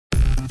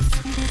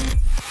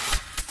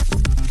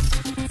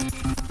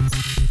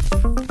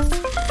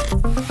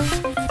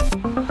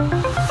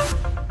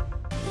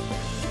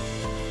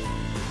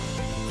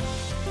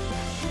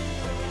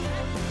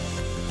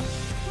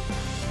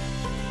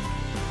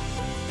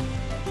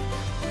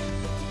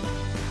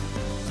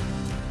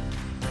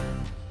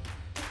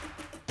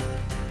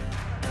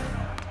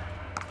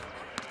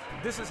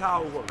this is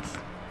how it works.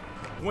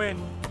 When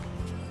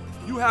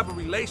you have a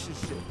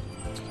relationship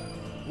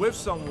with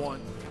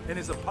someone and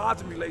it's a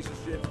positive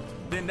relationship,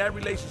 then that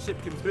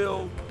relationship can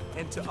build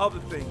into other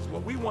things.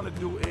 What we want to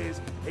do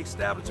is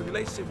establish a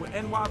relationship with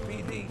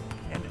NYPD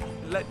and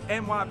let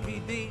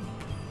NYPD,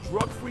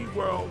 drug-free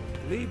world,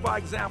 lead by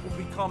example,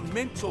 become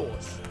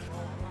mentors.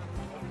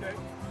 Okay.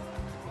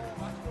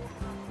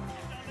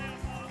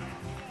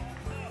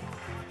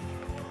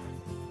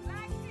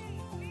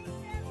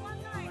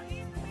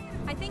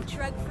 I think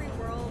drug-free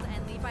world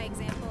and lead by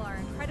example are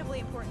incredibly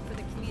important for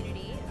the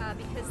community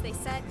because they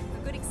set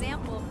a good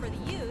example for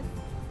the youth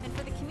and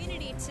for the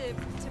community to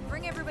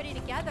bring everybody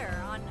together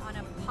on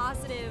a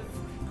positive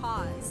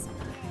cause.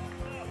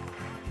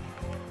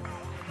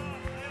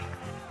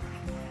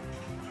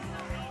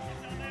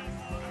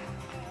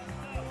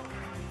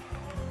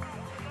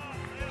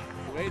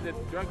 The way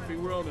that drug-free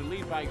world and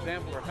lead by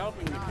example are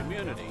helping the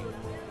community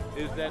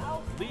is that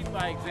lead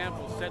by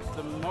example sets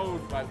the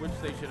mode by which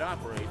they should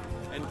operate,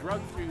 and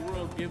drug-free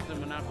world gives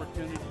them an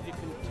opportunity to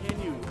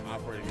continue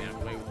operating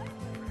that way.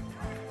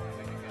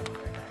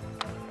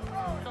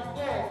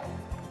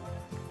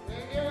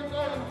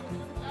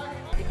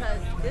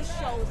 Because this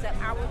shows that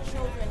our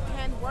children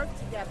can work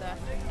together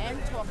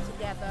and talk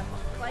together,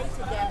 play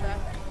together,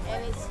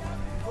 and it's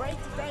great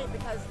today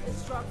because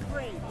it's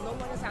drug-free. No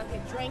one is out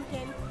here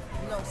drinking,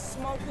 no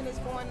smoking is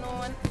going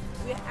on.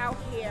 We're out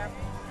here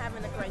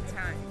having a great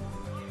time.